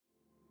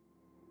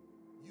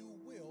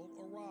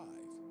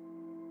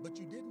But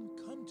you didn't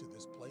come to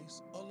this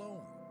place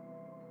alone.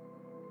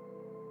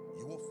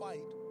 You will fight,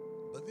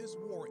 but this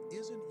war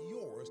isn't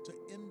yours to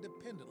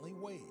independently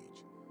wage.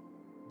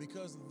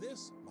 Because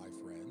this, my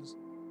friends,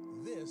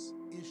 this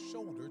is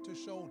shoulder to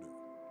shoulder.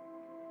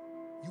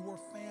 You are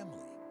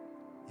family.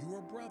 You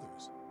are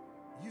brothers.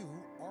 You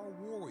are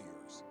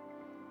warriors.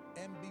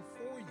 And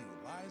before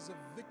you lies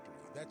a victory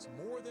that's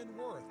more than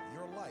worth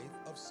your life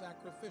of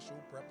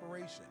sacrificial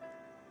preparation.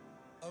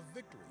 A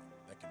victory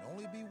that can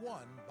only be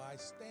won by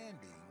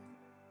standing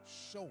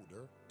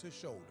shoulder to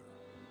shoulder.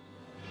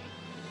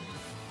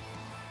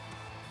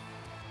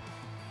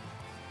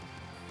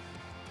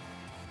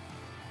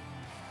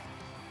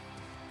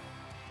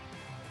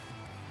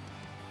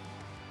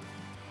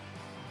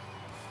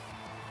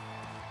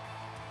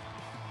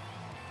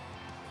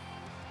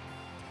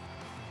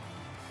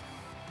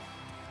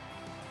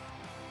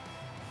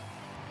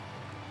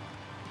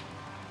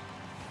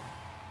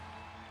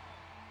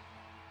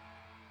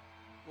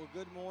 Well,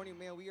 good morning,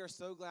 man. We are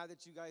so glad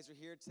that you guys are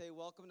here today.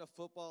 Welcome to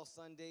Football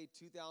Sunday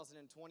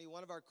 2020.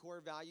 One of our core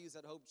values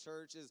at Hope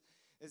Church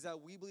is that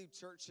we believe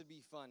church should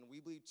be fun. We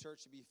believe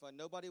church should be fun.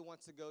 Nobody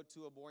wants to go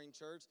to a boring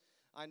church.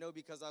 I know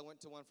because I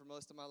went to one for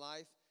most of my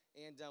life.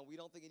 And we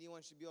don't think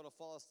anyone should be able to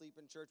fall asleep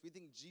in church. We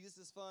think Jesus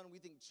is fun. We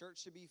think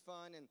church should be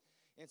fun.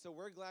 And so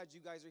we're glad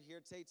you guys are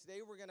here today. Today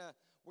we're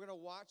gonna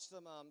watch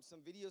some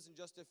videos in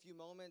just a few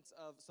moments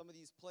of some of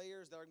these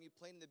players that are gonna be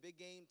playing in the big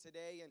game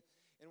today. And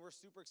we're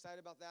super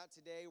excited about that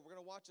today. We're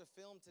gonna watch a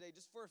film today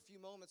just for a few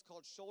moments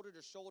called Shoulder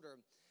to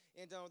Shoulder.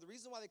 And the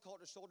reason why they call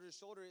it Shoulder to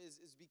Shoulder is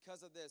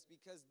because of this.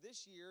 Because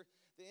this year,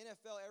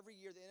 every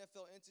year, the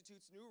NFL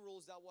institutes new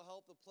rules that will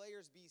help the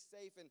players be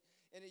safe. And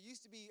it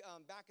used to be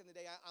back in the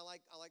day. I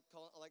like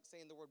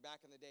saying the word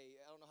back in the day.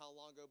 I don't know how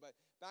long ago, but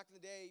back in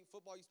the day,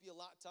 football used to be a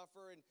lot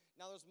tougher. And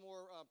now there's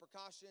more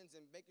precautions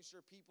and making sure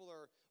people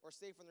are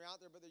safe when they're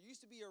out there. But there used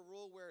to be a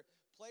rule where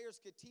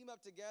players could team up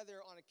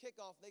together on a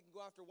kickoff. They can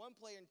go after one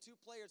player, and two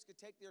players could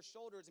take their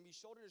shoulders and be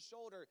shoulder to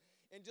shoulder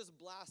and just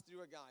blast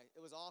through a guy.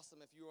 It was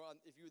awesome if you were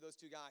those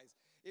two guys.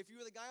 If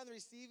you were the guy on the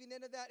receiving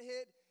end of that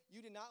hit,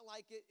 you did not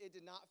like it. It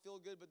did not feel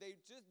good. But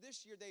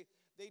this year they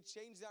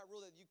changed that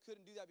rule that you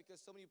couldn't do that because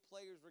so many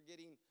players were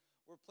getting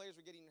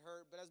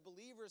hurt. But as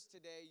believers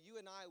today, you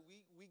and I,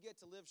 we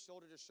get to live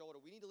shoulder to shoulder.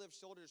 We need to live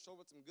shoulder to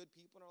shoulder with some good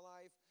people in our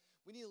life.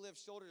 We need to live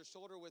shoulder to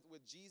shoulder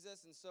with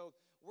Jesus. And so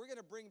we're going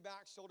to bring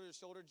back shoulder to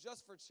shoulder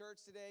just for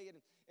church today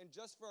and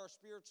just for our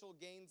spiritual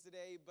gains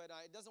today. But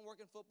it doesn't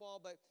work in football,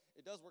 but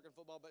it does work in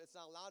football, but it's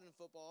not allowed in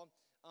football.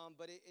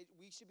 But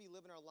we should be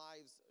living our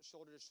lives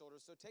shoulder to shoulder.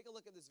 So take a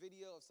look at this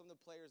video of some of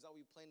the players that will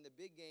be playing in the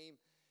big game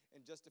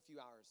in just a few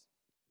hours.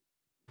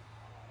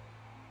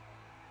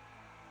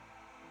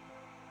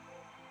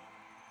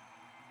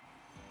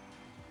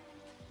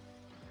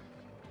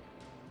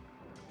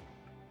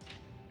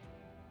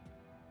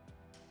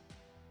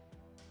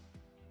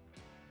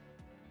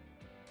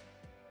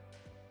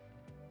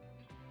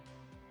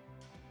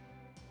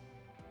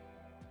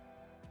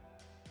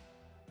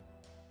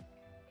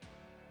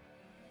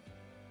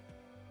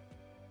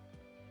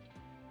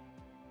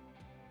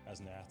 As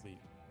an athlete,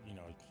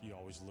 you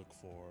always look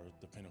for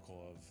the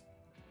pinnacle of,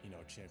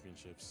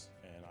 championships.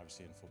 And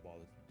obviously in football,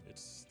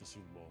 it's the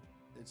Super Bowl.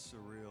 It's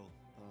surreal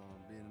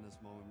being in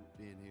this moment,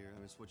 being here. I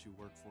mean, it's what you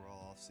work for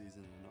all off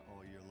season and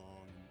all year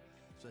long, and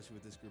especially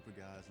with this group of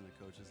guys and the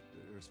coaches.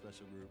 They're a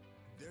special group.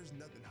 There's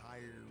nothing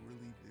higher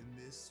really than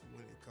this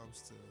when it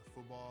comes to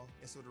football.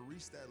 And so to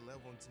reach that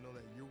level and to know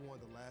that you're one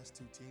of the last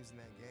two teams in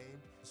that game,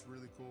 it's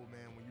really cool,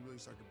 man. When you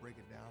really start to break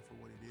it down for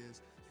what it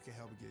is, you can't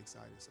help but get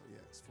excited. So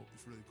yeah, it's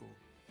really cool.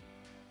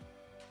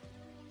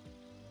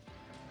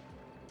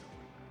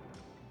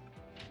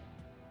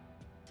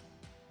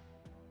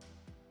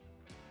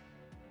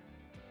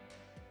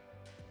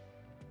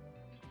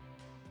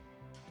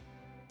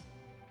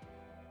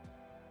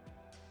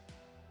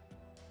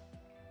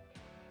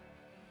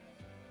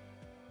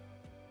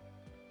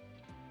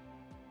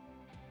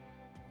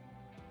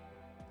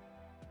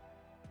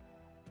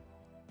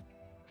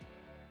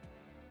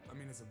 I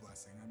mean, it's a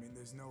blessing. I mean,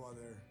 there's no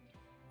other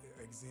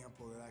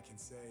example that I can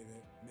say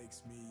that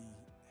makes me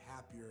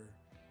happier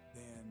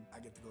than I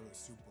get to go to the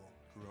Super Bowl.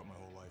 Grew up my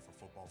whole life a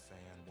football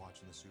fan,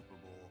 watching the Super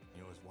Bowl.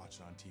 You always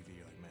watch it on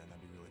TV, like, man, that'd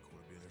be really cool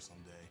to be there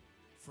someday.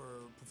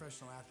 For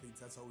professional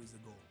athletes, that's always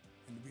the goal.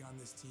 And to be on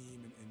this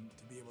team and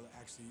to be able to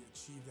actually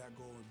achieve that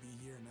goal and be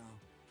here now,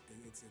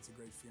 it's a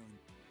great feeling.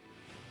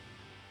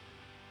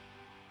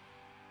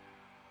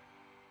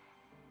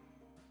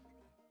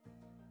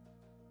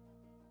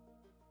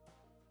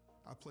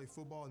 I play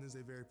football, and there's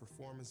a very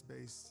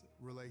performance-based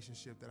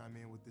relationship that I'm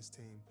in with this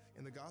team.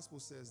 And the gospel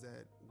says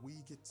that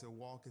we get to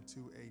walk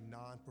into a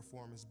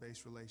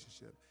non-performance-based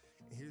relationship.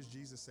 And here's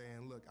Jesus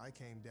saying, look, I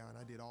came down,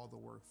 I did all the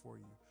work for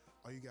you.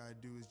 All you gotta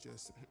do is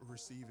just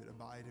receive it,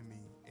 abide in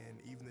me.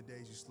 And even the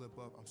days you slip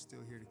up, I'm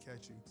still here to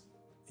catch you.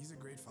 He's a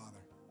great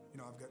father.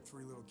 I've got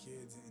 3 little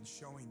kids, and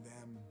showing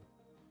them,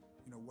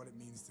 what it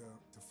means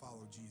to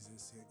follow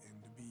Jesus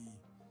and to be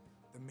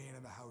the man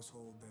of the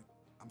household that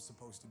I'm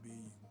supposed to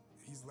be.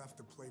 He's left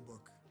the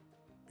playbook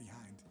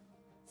behind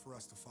for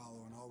us to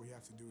follow, and all we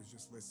have to do is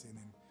just listen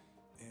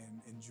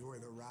and enjoy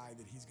the ride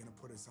that he's going to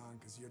put us on,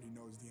 because he already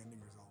knows the ending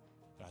result.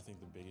 I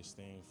think the biggest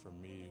thing for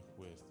me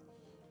with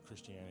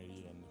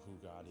Christianity and who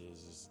God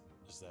is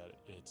that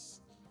it's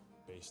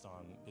based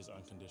on his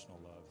unconditional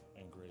love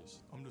and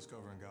grace. I'm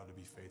discovering God to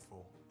be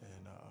faithful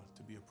and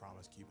to be a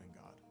promise-keeping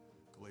God.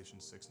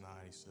 Galatians 6:9,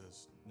 he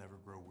says, never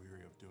grow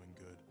weary of doing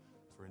good,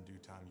 for in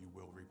due time you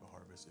will reap a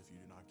harvest if you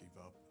do not give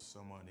up.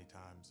 So many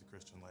times the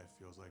Christian life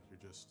feels like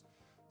you're just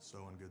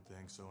sowing good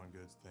things, sowing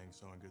good things,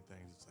 sowing good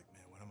things. It's like,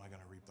 man, when am I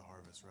going to reap the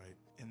harvest, right?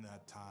 In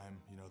that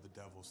time, the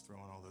devil's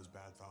throwing all those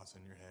bad thoughts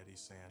in your head. He's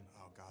saying,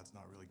 oh, God's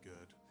not really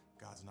good.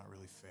 God's not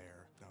really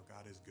fair. No,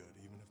 God is good.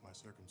 Even if my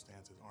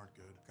circumstances aren't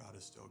good, God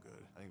is still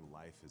good. I think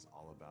life is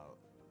all about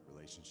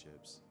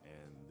relationships,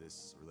 and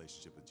this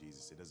relationship with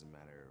Jesus, it doesn't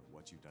matter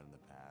what you've done in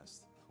the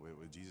past.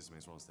 With Jesus,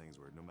 it's one of those things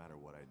where no matter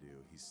what I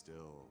do, he's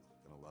still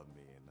gonna love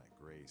me, and that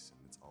grace,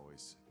 and it's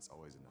always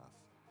enough.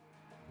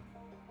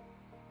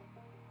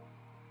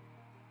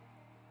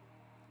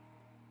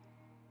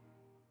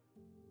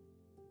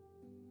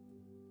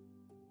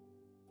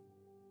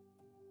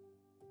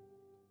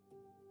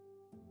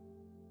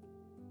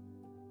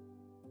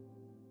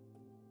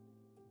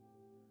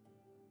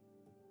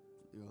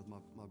 With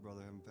my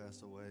brother having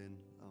passed away and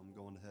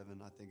going to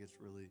heaven, I think it's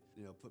really,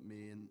 put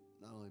me and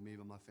not only me,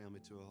 but my family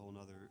to a whole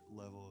nother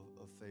level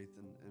of faith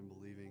and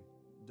believing.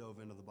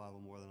 Dove into the Bible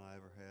more than I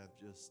ever have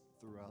just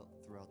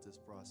throughout this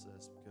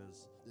process,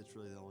 because it's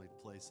really the only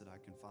place that I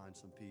can find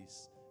some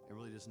peace, and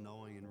really just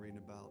knowing and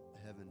reading about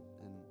heaven,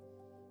 and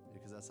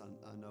because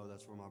I know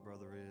that's where my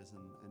brother is,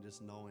 and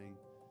just knowing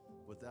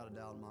without a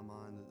doubt in my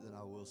mind that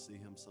I will see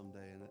him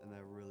someday, and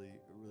that really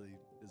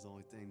is the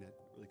only thing that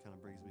really kind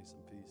of brings me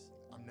some peace.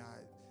 I'm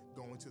not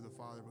going to the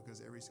Father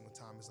because every single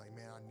time it's like,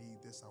 man, I need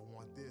this, I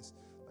want this.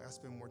 Like, I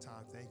spend more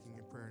time thanking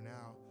in prayer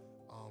now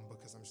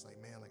because I'm just like,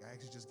 man, like, I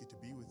actually just get to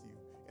be with you.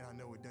 And I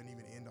know it doesn't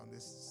even end on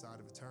this side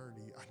of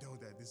eternity. I know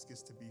that this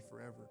gets to be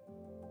forever.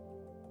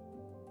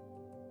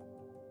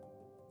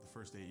 The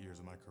first 8 years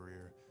of my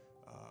career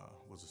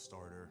was a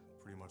starter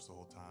pretty much the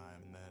whole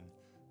time. And then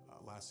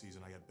last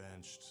season I got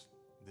benched.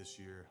 This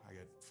year I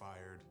got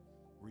fired,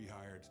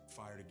 rehired,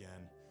 fired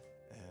again,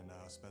 and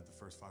spent the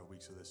first 5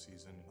 weeks of this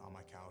season on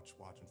my couch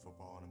watching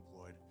football,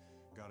 unemployed.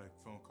 Got a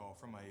phone call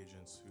from my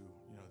agents who,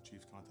 the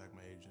Chiefs contacted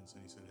my agents,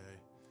 and he said, hey,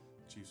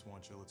 Chiefs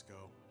want you, let's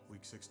go.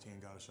 Week 16,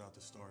 got a shot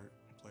to start,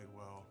 played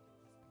well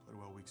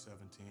week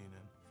 17,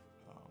 and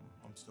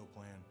I'm still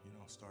playing,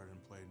 started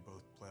and played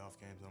both playoff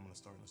games, and I'm gonna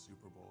start in the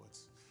Super Bowl.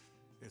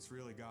 It's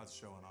really God's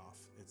showing off.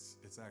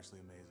 It's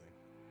actually amazing.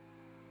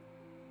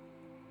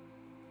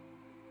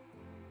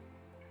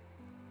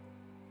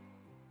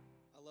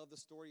 I love the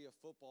story of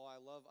football.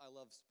 I love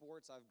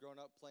sports. I've grown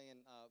up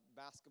playing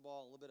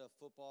basketball, a little bit of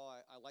football.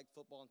 I liked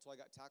football until I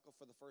got tackled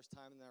for the first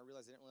time, and then I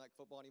realized I didn't really like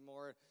football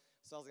anymore.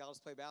 So I was like, I'll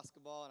just play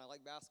basketball, and I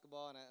like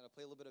basketball, and I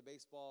play a little bit of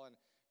baseball, and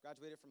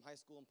graduated from high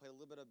school and played a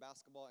little bit of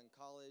basketball in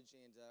college,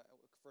 and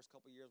first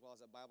couple years while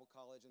I was at Bible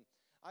college. And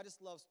I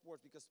just love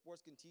sports because sports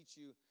can teach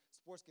you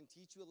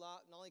a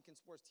lot. Not only can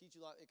sports teach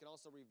you a lot, it can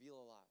also reveal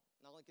a lot.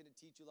 Not only can it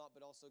teach you a lot,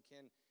 but also it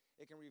can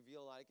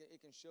reveal a lot.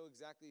 It can show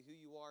exactly who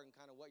you are and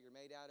kind of what you're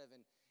made out of.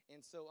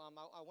 And so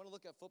I want to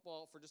look at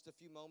football for just a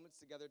few moments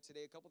together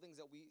today. A couple things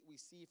that we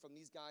see from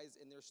these guys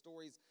in their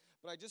stories.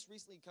 But I just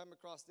recently come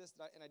across this,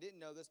 and I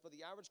didn't know this, but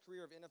the average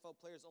career of NFL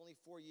players is only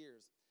 4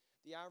 years.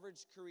 The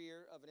average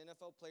career of an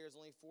NFL player is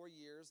only 4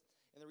 years.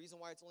 And the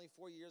reason why it's only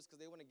 4 years is because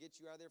they want to get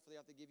you out of there, for they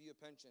have to give you a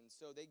pension.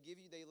 So they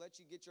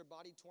let you get your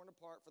body torn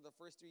apart for the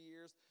first 3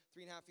 years,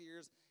 3.5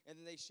 years, and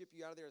then they ship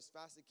you out of there as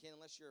fast as they can,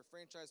 unless you're a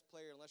franchise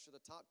player, unless you're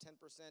the top 10%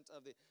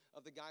 of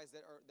the guys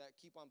that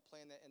keep on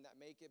playing that and that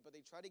make it. But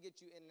they try to get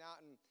you in and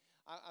out. And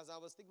as I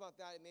was thinking about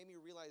that, it made me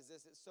realize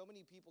this: that so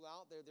many people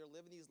out there, they're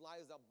living these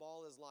lives that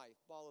ball is life,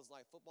 football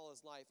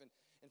is life, and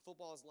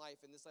football is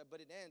life, and this life.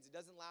 But it ends. It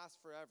doesn't last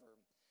forever.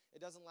 It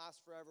doesn't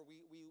last forever.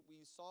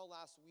 We saw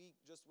last week,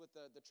 just with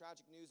the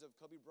tragic news of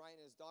Kobe Bryant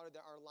and his daughter,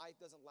 that our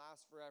life doesn't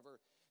last forever.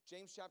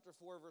 James chapter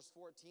 4, verse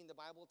 14, the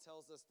Bible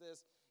tells us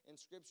this in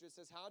Scripture. It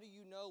says, how do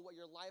you know what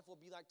your life will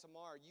be like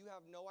tomorrow? You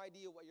have no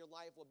idea what your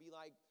life will be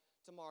like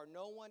tomorrow.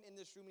 No one in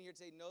this room here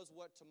today knows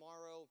what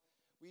tomorrow,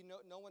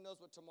 no one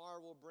knows what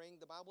tomorrow will bring.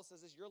 The Bible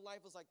says this: your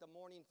life is like the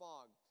morning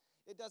fog.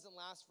 It doesn't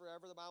last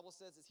forever. The Bible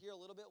says it's here a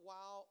little bit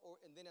while,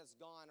 and then it's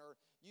gone. Or,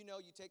 you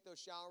take those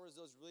showers,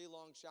 those really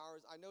long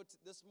showers. I know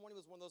this morning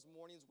was one of those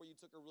mornings where you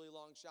took a really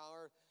long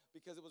shower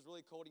because it was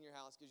really cold in your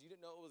house, because you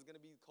didn't know it was going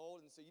to be cold,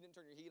 and so you didn't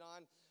turn your heat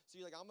on.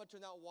 So you're like, I'm going to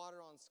turn that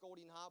water on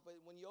scalding hot.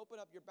 But when you open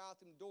up your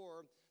bathroom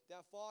door,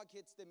 that fog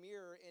hits the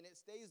mirror, and it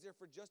stays there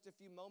for just a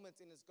few moments,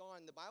 and it's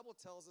gone. The Bible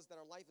tells us that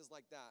our life is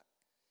like that.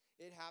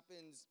 It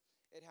happens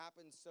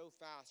so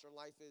fast. Our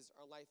life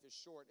is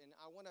short. And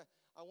I want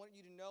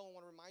you to know, I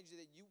want to remind you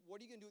that what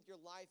are you going to do with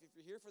your life? If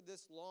you're here for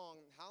this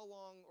long, how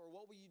long, or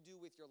what will you do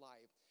with your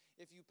life?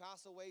 If you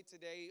pass away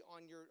today,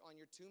 on your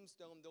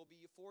tombstone, there'll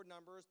be 4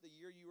 numbers, the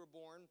year you were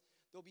born.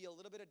 There'll be a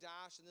little bit of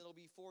dash, and then there'll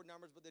be 4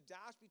 numbers. But the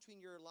dash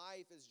between your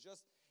life is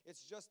just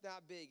It's just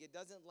that big. It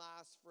doesn't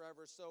last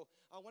forever. So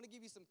I want to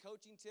give you some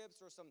coaching tips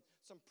or some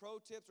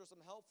pro tips or some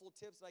helpful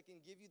tips that I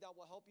can give you that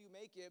will help you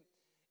make it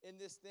in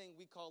this thing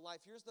we call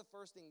life. Here's the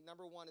first thing.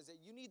 Number one is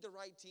that you need the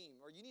right team,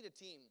 or you need a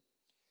team.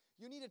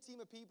 You need a team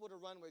of people to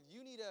run with.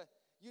 You need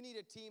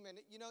a team, and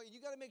you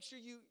got to make sure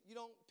you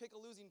don't pick a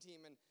losing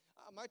team. And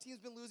my team's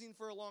been losing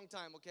for a long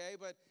time, okay?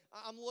 But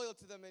I'm loyal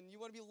to them, and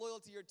you want to be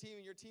loyal to your team,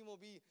 and your team will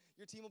be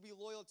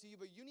loyal to you.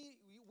 But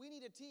we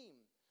need a team.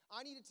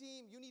 I need a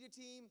team. You need a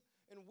team,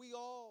 and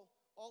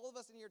all of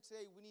us in here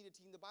today, we need a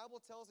team. The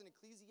Bible tells in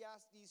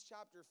Ecclesiastes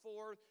chapter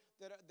 4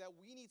 that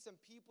we need some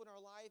people in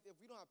our life. If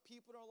we don't have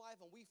people in our life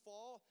and we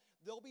fall,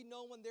 there'll be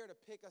no one there to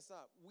pick us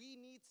up. We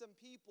need some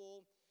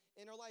people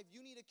in our life.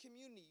 You need a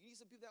community. You need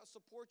some people that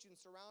support you and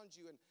surround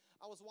you. And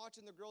I was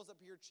watching the girls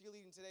up here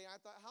cheerleading today. I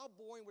thought, how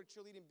boring would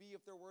cheerleading be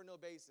if there were no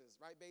bases,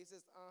 right?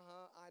 Bases?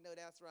 I know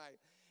that's right.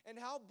 And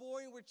how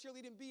boring would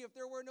cheerleading be if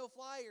there were no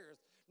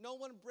flyers? No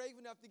one brave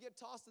enough to get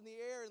tossed in the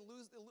air and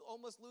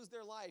almost lose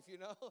their life, you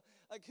know?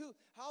 Like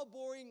how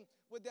boring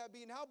would that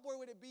be? And how boring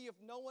would it be if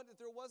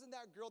there wasn't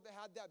that girl that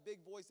had that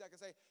big voice that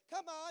could say,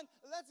 come on,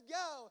 let's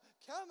go.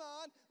 Come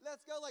on,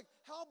 let's go. Like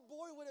how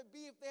boring would it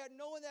be if they had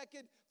no one that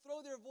could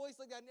throw their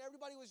voice like that and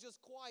everybody was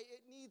just quiet?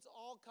 We need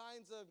all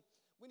kinds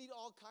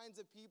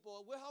of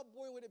people. How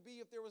boring would it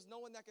be if there was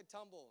no one that could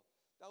tumble?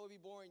 That would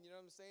be boring, you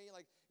know what I'm saying?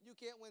 Like, you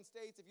can't win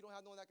states if you don't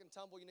have no one that can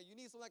tumble. You know, you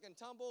need someone that can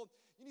tumble.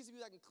 You need some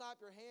people that can clap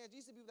your hands.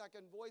 You need some people that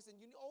can voice. And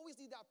you always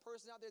need that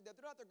person out there that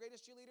they're not the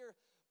greatest cheerleader,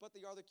 but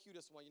they are the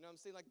cutest one. You know what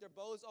I'm saying? Like, their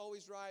bow's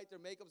always right.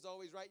 Their makeup's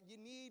always right. You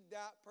need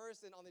that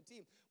person on the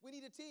team. We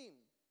need a team.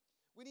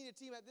 We need a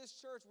team. At this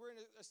church, we're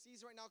in a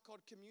season right now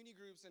called community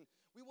groups, and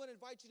we want to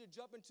invite you to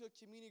jump into a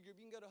community group.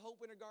 You can go to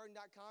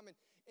hopewintergarden.com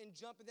and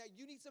jump in that.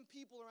 You need some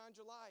people around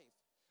your life.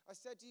 I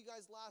said to you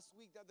guys last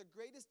week that the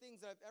greatest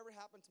things that have ever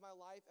happened to my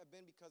life have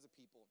been because of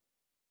people.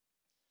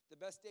 The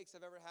best steaks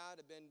I've ever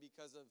had have been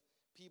because of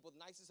people. The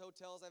nicest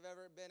hotels I've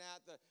ever been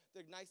at,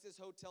 the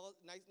nicest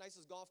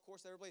golf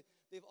course I've ever played,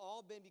 they've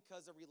all been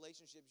because of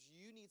relationships.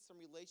 You need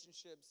some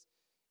relationships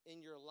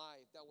in your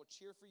life that will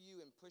cheer for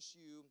you and push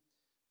you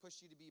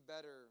to be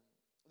better.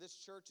 This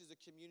church is a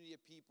community of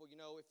people. You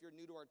know, if you're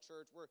new to our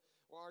church,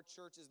 our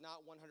church is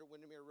not 100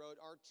 Windermere Road.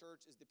 Our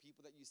church is the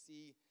people that you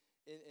see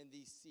in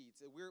these seats.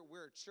 We're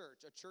a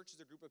church. A church is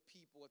a group of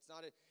people. It's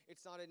not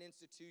an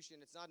institution.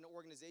 It's not an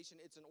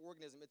organization. It's an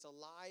organism. It's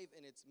alive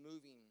and it's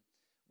moving.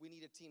 We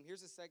need a team.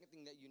 Here's the second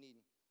thing that you need.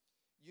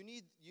 You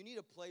need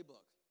a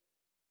playbook.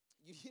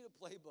 You need a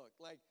playbook.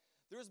 Like,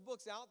 there's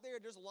books out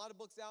there. There's a lot of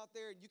books out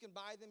there, and you can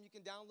buy them, you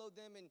can download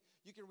them, and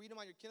you can read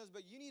them on your Kindles.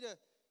 But you need a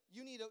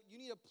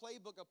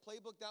playbook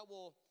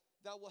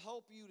that will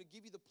help you, to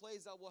give you the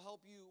plays that will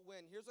help you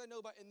win. Here's what I know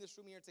about in this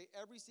room here today.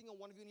 Every single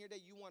one of you in here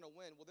today, you want to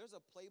win. Well, there's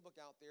a playbook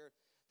out there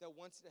that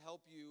wants to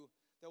help you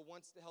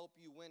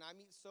win. I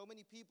meet so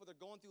many people, they're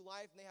going through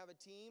life and they have a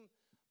team,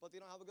 but they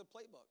don't have a good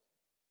playbook.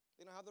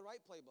 They don't have the right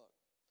playbook.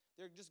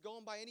 They're just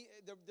going by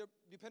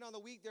depending on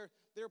the week,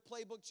 their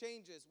playbook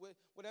changes.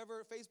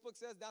 Whatever Facebook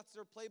says, that's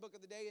their playbook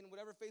of the day, and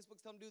whatever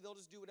Facebook's telling them to do, they'll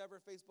just do whatever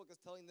Facebook is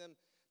telling them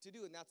to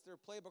do, and that's their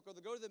playbook. Or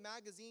they'll go to the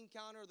magazine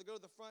counter, or they'll go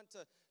to the front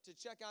to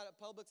check out at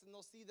Publix, and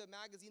they'll see the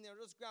magazine there.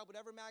 They'll just grab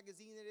whatever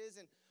magazine it is,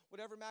 and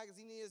whatever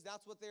magazine it is,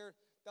 that's what their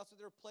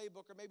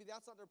playbook. Or maybe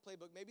that's not their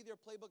playbook. Maybe their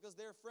playbook is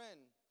their friend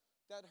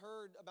that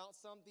heard about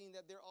something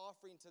that they're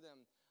offering to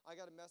them. I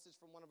got a message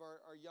from one of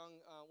our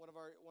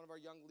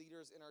young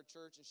leaders in our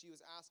church, and she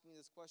was asking me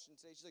this question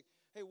today. She's like,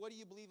 "Hey, what do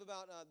you believe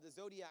about the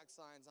zodiac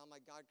signs?" I'm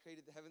like, "God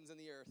created the heavens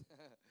and the earth."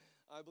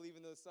 I believe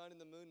in the sun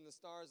and the moon and the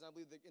stars, and I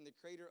believe in the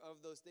creator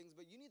of those things.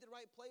 But you need the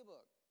right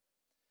playbook.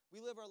 We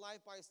live our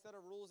life by a set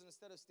of rules and a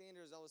set of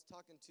standards. I was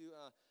talking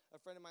to a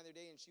friend of mine the other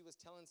day, and she was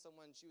telling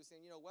someone, she was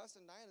saying, Wes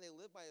and Diana, they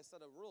live by a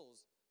set of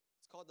rules.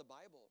 It's called the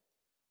Bible.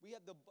 We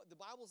have the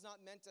Bible's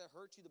not meant to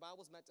hurt you. The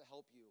Bible's meant to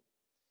help you.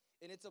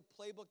 And it's a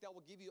playbook that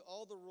will give you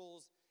all the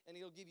rules, and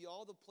it'll give you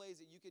all the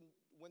plays that you can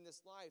win this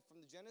life. From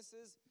the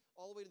Genesis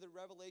all the way to the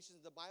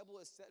Revelations, the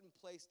Bible is set in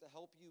place to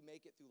help you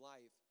make it through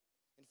life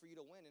and for you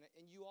to win.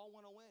 And you all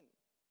want to win.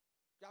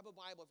 Grab a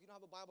Bible. If you don't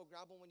have a Bible,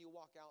 grab one when you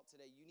walk out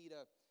today. You need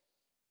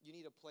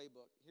a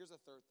playbook. Here's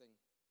a third thing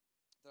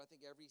that I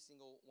think every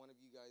single one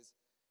of you guys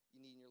you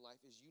need in your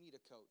life is you need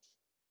a coach.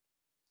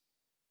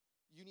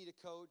 You need a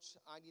coach.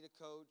 I need a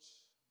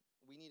coach.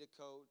 We need a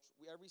coach.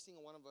 Every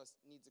single one of us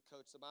needs a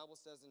coach. The Bible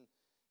says in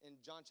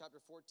John chapter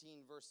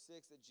 14, verse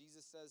 6, that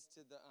Jesus says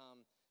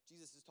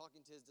Jesus is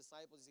talking to his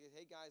disciples. He says,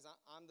 "Hey guys,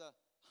 I'm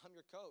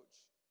your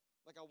coach.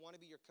 Like, I want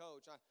to be your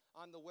coach.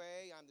 I'm the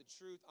way, I'm the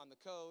truth, I'm the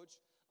coach,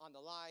 I'm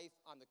the life,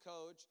 I'm the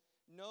coach.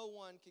 No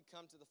one can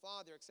come to the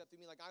Father except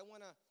through me." Like, I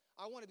want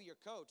to be your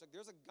coach. Like,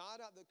 there's a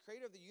God out, the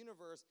creator of the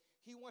universe.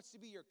 He wants to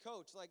be your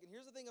coach. Like, and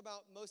here's the thing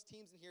about most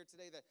teams in here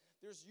today, that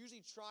there's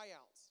usually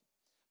tryouts.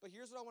 But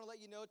here's what I want to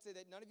let you know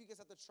today, that none of you guys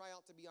have to try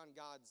out to be on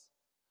God's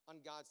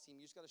team.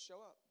 You just got to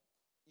show up.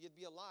 You have to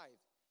be alive.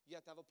 You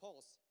have to have a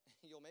pulse.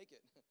 You'll make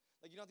it.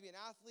 Like, you don't have to be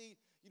an athlete.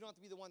 You don't have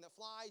to be the one that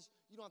flies.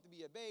 You don't have to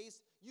be a base.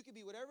 You can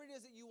be whatever it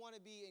is that you want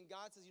to be. And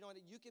God says, you know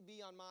what, you can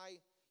be on my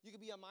You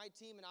could be on my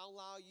team, and I'll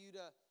allow you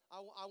to,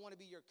 I want to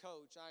be your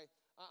coach.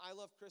 I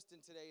love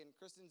Kristen today, and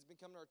Kristen's been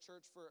coming to our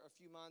church for a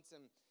few months,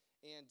 and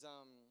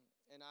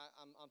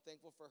I'm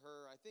thankful for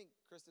her. I think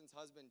Kristen's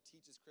husband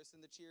teaches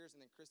Kristen the cheers,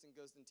 and then Kristen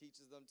goes and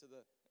teaches them to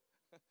the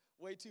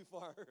way too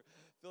far.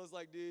 Feels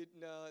like, dude,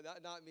 no,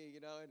 not me, you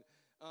know. And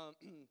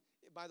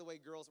by the way,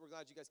 girls, we're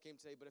glad you guys came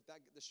today. But if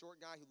the short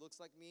guy who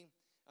looks like me,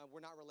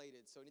 we're not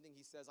related. So anything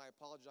he says, I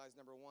apologize,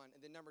 number one.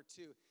 And then number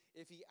two,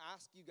 if he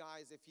asks you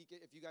guys if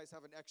you guys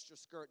have an extra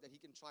skirt that he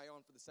can try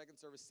on for the second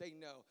service, say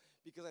no,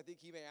 because I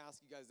think he may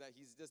ask you guys that.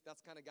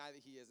 That's the kind of guy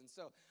that he is. And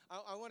so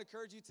I want to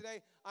encourage you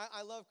today.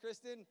 I love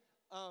Kristen.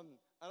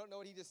 I don't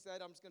know what he just said.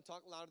 I'm just going to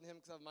talk louder than him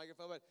because I have a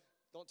microphone, but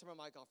don't turn my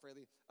mic off,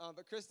 Rayleigh.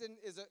 But Kristen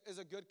is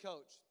a good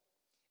coach.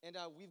 And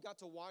we've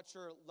got to watch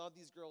her love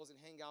these girls and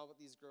hang out with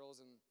these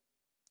girls. And,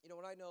 you know,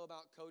 what I know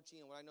about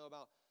coaching and what I know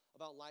about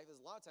life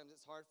is a lot of times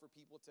it's hard for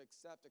people to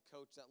accept a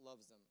coach that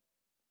loves them.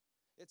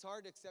 It's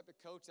hard to accept a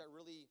coach that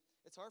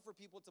it's hard for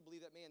people to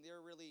believe that, man, they're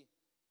really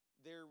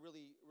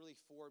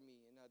for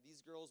me. And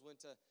these girls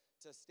went to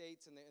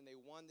states and they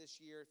won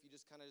this year. If you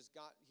just kind of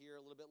got here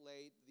a little bit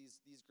late,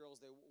 these girls,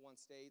 they won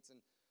states.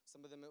 And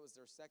some of them, it was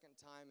their second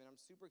time. And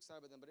I'm super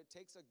excited about them. But it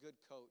takes a good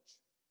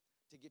coach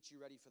to get you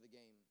ready for the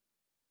game.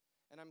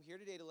 And I'm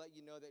here today to let you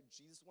know that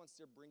Jesus wants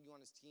to bring you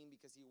on his team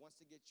because he wants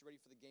to get you ready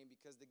for the game,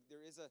 because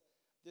there is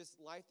this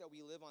life that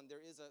we live on, there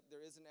is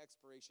an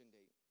expiration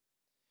date.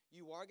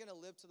 You are going to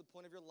live to the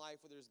point of your life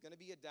where there's going to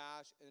be a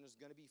dash and there's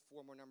going to be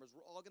 4 more numbers.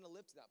 We're all going to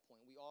live to that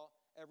point.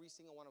 Every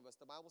single one of us.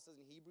 The Bible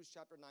says in Hebrews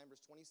chapter 9,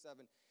 verse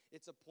 27,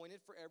 it's appointed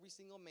for every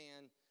single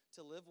man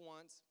to live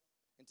once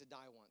and to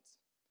die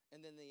once. And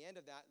then the end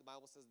of that, the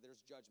Bible says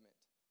there's judgment.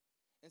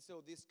 And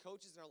so these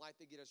coaches in our life,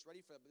 they get us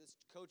ready for that. But this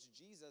coach,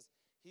 Jesus,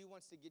 he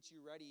wants to get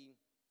you ready.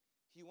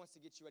 He wants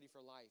to get you ready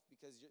for life,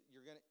 because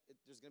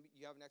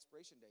you have an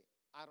expiration date.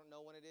 I don't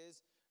know when it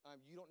is.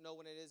 You don't know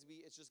when it is.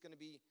 It's just going to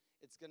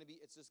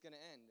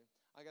end.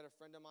 I got a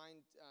friend of mine.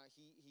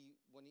 He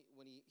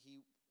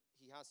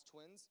has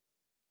twins,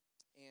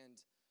 and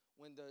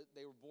when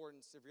they were born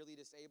severely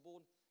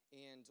disabled,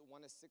 and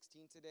one is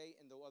 16 today,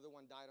 and the other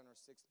one died on her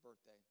 6th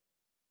birthday.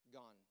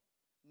 Gone.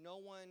 No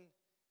one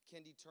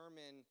can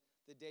determine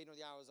the day nor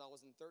the hours. I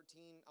was 13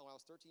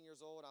 years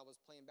old. I was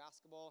playing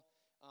basketball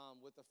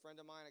with a friend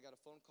of mine. I got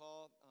a phone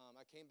call.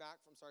 I came back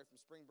from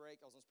spring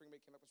break. I was on spring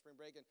break, came back from spring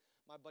break, and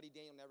my buddy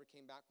Daniel never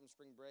came back from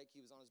spring break.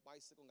 He was on his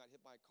bicycle and got hit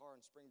by a car on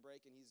spring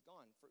break, and he's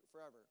gone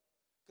forever,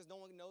 because no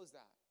one knows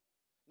that.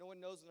 No one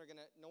knows when they're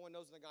gonna. No one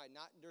knows when they're gonna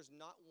die. There's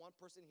not one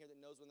person here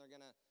that knows when they're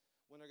gonna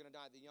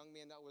die. The young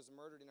man that was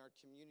murdered in our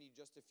community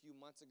just a few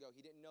months ago, he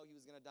didn't know he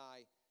was gonna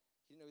die.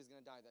 He didn't know he was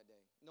gonna die that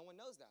day. No one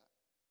knows that.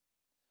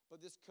 But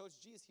this coach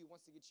Jesus, he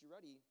wants to get you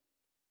ready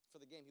for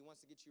the game. He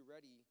wants to get you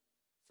ready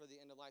for the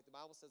end of life. The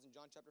Bible says in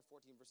John chapter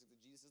 14, verse 6, that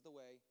Jesus is the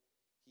way,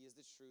 he is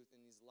the truth,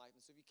 and he's the life.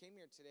 And so if you came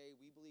here today,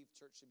 we believe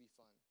church should be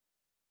fun.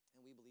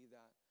 And we believe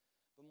that.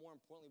 But more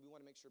importantly, we want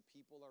to make sure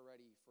people are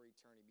ready for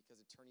eternity, because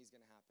eternity is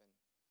going to happen.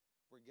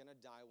 We're going to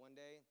die one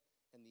day,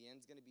 and the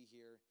end's going to be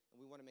here. And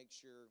we want to make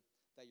sure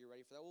that you're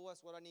ready for that. Well,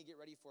 Wes, what do I need to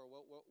get ready for?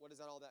 What does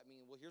all that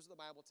mean? Well, here's what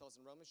the Bible tells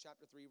us. In Romans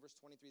chapter 3, verse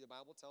 23, the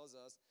Bible tells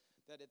us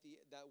that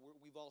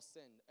we've all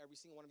sinned. Every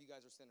single one of you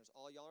guys are sinners.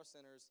 All y'all are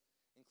sinners,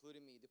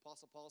 including me. The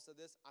Apostle Paul said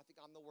this: I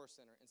think I'm the worst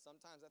sinner. And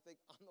sometimes I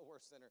think I'm the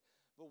worst sinner.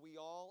 But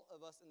all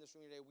of us in this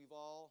room today, we've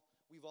all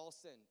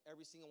sinned.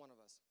 Every single one of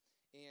us.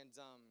 And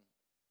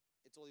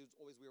it's always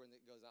weird when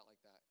it goes out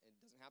like that. It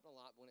doesn't happen a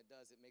lot, but when it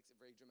does, it makes it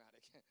very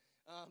dramatic.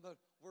 But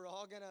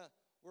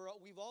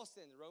we've all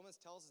sinned.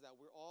 Romans tells us that.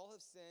 We all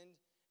have sinned,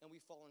 and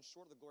we've fallen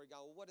short of the glory of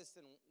God. Well, what is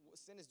sin?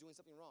 Sin is doing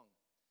something wrong.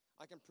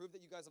 I can prove that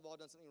you guys have all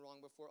done something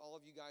wrong before. All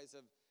of you guys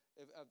have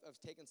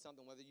taken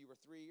something, whether you were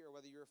 3 or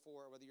whether you're 4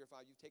 or whether you're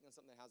 5. You've taken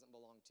something that hasn't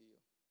belonged to you.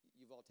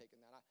 You've all taken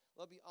that.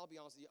 I'll be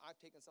honest with you.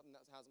 I've taken something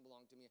that hasn't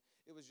belonged to me.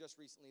 It was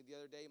just recently. The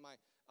other day,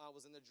 I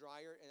was in the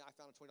dryer, and I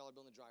found a $20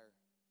 bill in the dryer.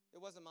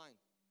 It wasn't mine.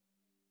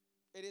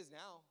 It is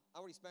now. I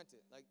already spent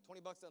it. Like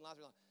 $20 doesn't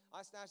last very long. I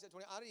snatched that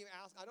 20. I didn't even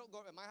ask. I don't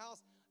go at my house.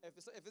 If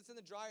it's in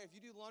the dryer, if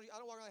you do the laundry, I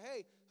don't walk around,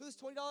 hey, whose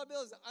 $20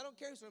 bill is it? I don't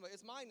care who's $20.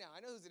 It's mine now.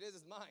 I know whose it is.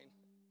 It's mine.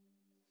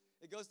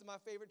 It goes to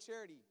my favorite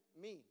charity,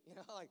 me. You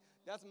know, like,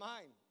 that's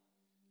mine.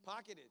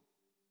 Pocketed.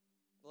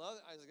 Well,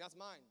 I was like, that's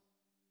mine.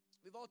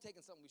 We've all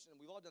taken something we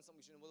shouldn't. We've all done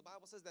something we shouldn't. Well, the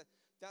Bible says that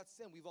that's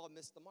sin. We've all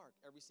missed the mark.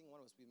 Every single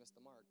one of us, we missed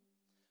the mark.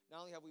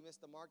 Not only have we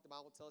missed the mark, the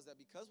Bible tells us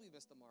that because we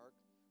missed the mark,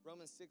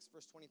 Romans 6,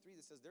 verse 23,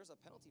 that says there's a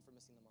penalty for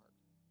missing the mark.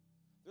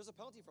 There's a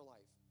penalty for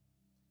life.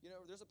 You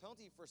know, there's a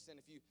penalty for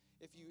sin. If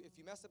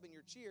you mess up in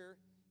your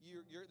cheer,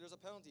 there's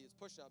a penalty. It's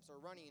push-ups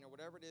or running or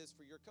whatever it is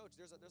for your coach.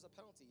 There's a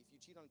penalty. If you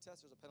cheat on a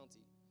test, there's a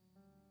penalty.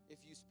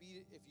 If you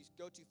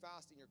go too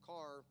fast in your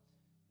car,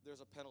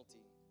 there's a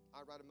penalty.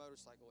 I ride a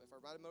motorcycle. If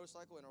I ride a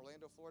motorcycle in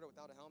Orlando, Florida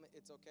without a helmet,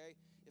 it's okay.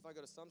 If I go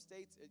to some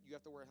states, you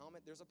have to wear a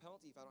helmet. There's a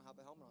penalty if I don't have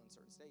a helmet on in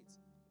certain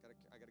states. I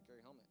got to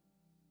carry a helmet.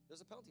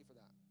 There's a penalty for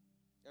that.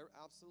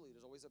 Absolutely.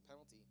 There's always a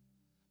penalty.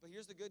 But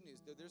here's the good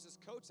news. There's this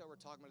coach that we're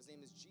talking about. His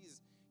name is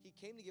Jesus. He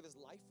came to give his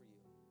life for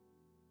you.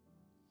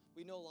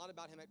 We know a lot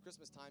about him at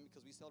Christmas time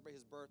because we celebrate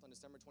his birth on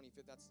December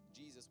 25th. That's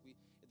Jesus.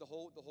 The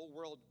whole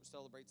world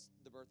celebrates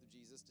the birth of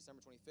Jesus,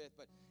 December 25th.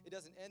 But it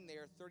doesn't end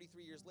there.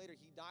 33 years later,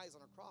 he dies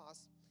on a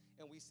cross,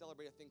 and we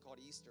celebrate a thing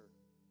called Easter.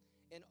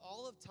 And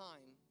all of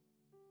time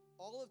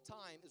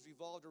is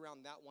revolved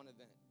around that one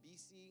event.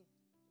 BC,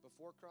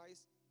 before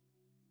Christ,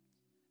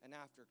 and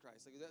after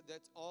Christ. Like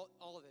that's all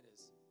of it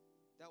is.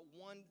 That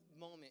one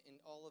moment in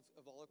all of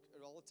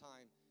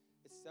time,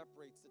 it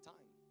separates the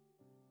time.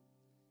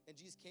 And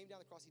Jesus came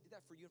down the cross. He did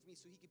that for you and for me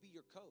so he could be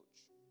your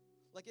coach.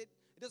 Like it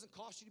doesn't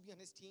cost you to be on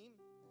his team,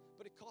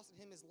 but it costed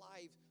him his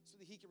life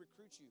so that he could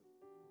recruit you.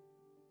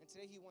 And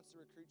today he wants to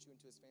recruit you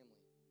into his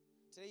family.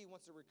 Today he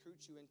wants to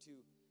recruit you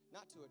into,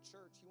 not to a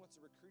church, he wants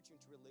to recruit you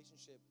into a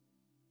relationship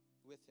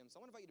with him.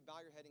 So I want to invite you to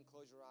bow your head and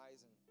close your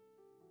eyes.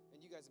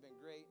 And you guys have been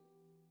great.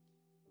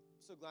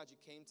 I'm so glad you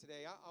came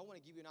today. I want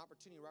to give you an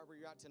opportunity right where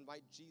you're at to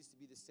invite Jesus to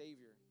be the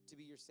Savior, to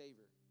be your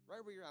Savior.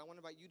 Right where you're at, I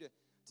want to invite you to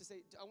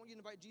say, I want you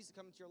to invite Jesus to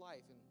come into your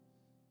life. And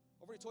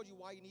I've already told you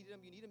why you needed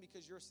him. You need him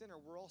because you're a sinner.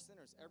 We're all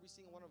sinners. Every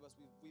single one of us,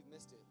 we've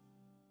missed it.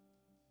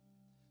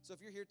 So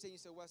if you're here today and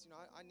you say, Wes,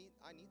 I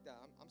need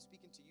that. I'm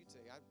speaking to you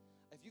today.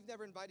 If you've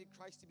never invited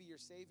Christ to be your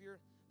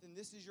Savior, then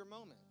this is your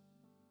moment.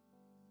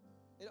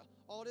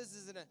 All it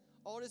is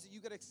that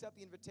you got to accept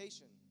the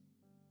invitation.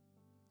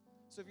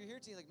 So if you're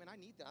here today, like, man, I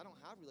need that. I don't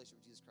have a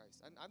relationship with Jesus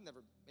Christ.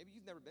 Maybe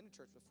you've never been to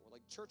church before.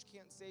 Like, church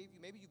can't save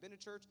you. Maybe you've been to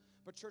church,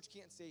 but church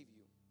can't save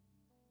you.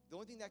 The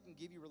only thing that can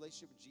give you a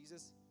relationship with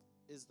Jesus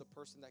is the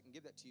person that can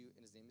give that to you,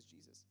 and his name is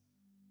Jesus.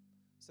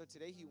 So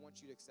today he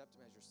wants you to accept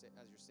him as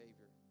your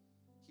Savior.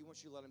 He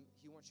wants you to allow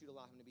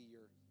him to be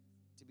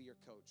your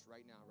coach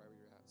right now, right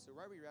where you're at. So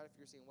right where you're at, if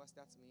you're saying, Wes,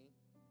 that's me,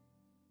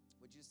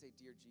 would you just say,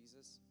 dear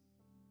Jesus,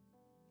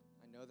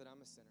 I know that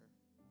I'm a sinner.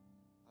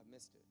 I've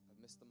missed it.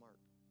 I've missed the mark.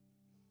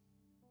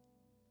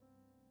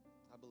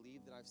 I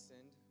believe that I've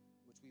sinned,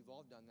 which we've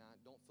all done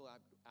that. Don't feel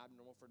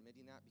abnormal for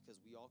admitting that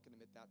because we all can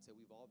admit that too.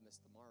 We've all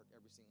missed the mark,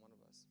 every single one of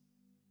us.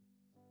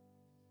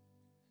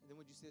 And then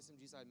would you say to him,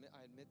 Jesus,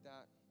 I admit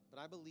that, but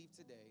I believe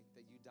today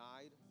that you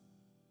died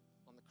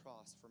on the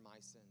cross for my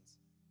sins.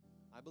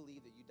 I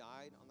believe that you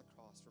died on the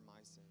cross for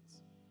my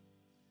sins.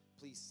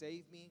 Please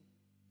save me.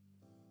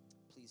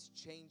 Please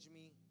change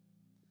me.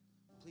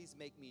 Please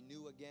make me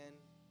new again.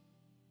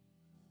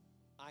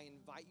 I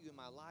invite you in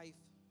my life.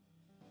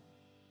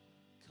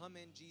 Come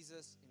in,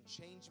 Jesus, and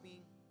change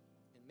me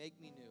and make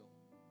me new.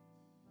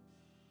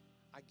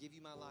 I give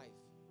you my life.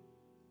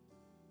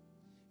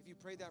 If you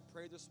prayed that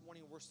prayer this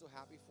morning, we're so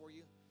happy for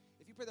you.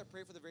 If you prayed that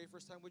prayer for the very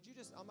first time, would you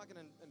just, I'm not going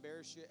to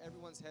embarrass you.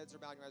 Everyone's heads are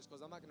bowed and your eyes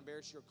closed. I'm not going to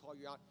embarrass you or call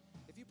you out.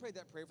 If you prayed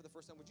that prayer for the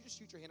first time, would you just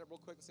shoot your hand up real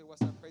quick and say,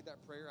 Wes, I prayed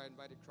that prayer. I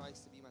invited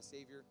Christ to be my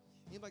Savior.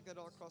 Anybody like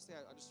that all across the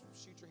I just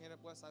shoot your hand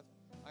up, Wes.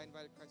 I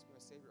invited Christ to be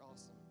my Savior.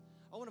 Awesome.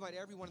 I want to invite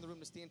everyone in the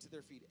room to stand to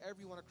their feet.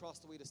 Everyone across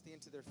the way to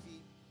stand to their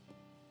feet.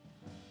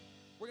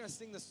 We're going to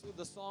sing this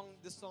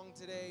song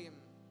today. And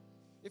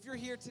if you're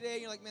here today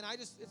and you're like, man,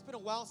 it's been a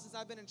while since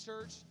I've been in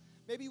church.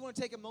 Maybe you want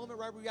to take a moment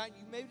right where you're at and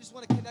you maybe just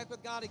want to connect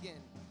with God again.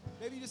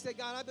 Maybe you just say,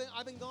 God,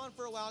 I've been gone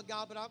for a while,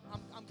 God, but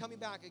I'm coming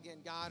back again,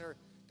 God. Or,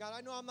 God,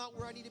 I know I'm not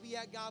where I need to be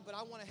at, God, but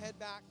I want to head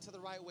back to the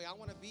right way. I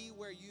want to be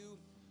where you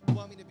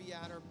want me to be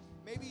at. Or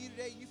maybe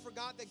today you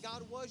forgot that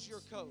God was your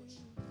coach.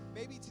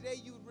 Maybe today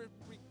you would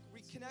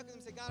reconnect with him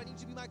and say, God, I need you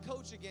to be my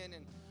coach again.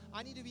 And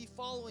I need to be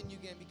following you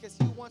again because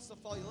he wants to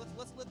follow you.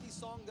 Let's lift these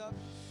songs up.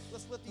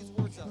 Let's lift these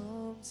words up.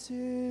 Come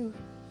to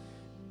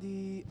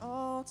the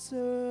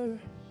altar.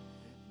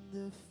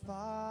 The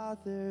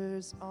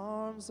Father's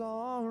arms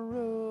are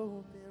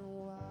open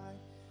wide.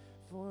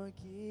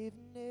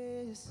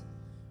 Forgiveness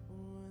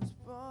was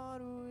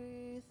bought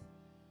with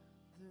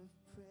the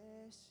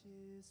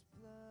precious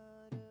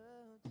blood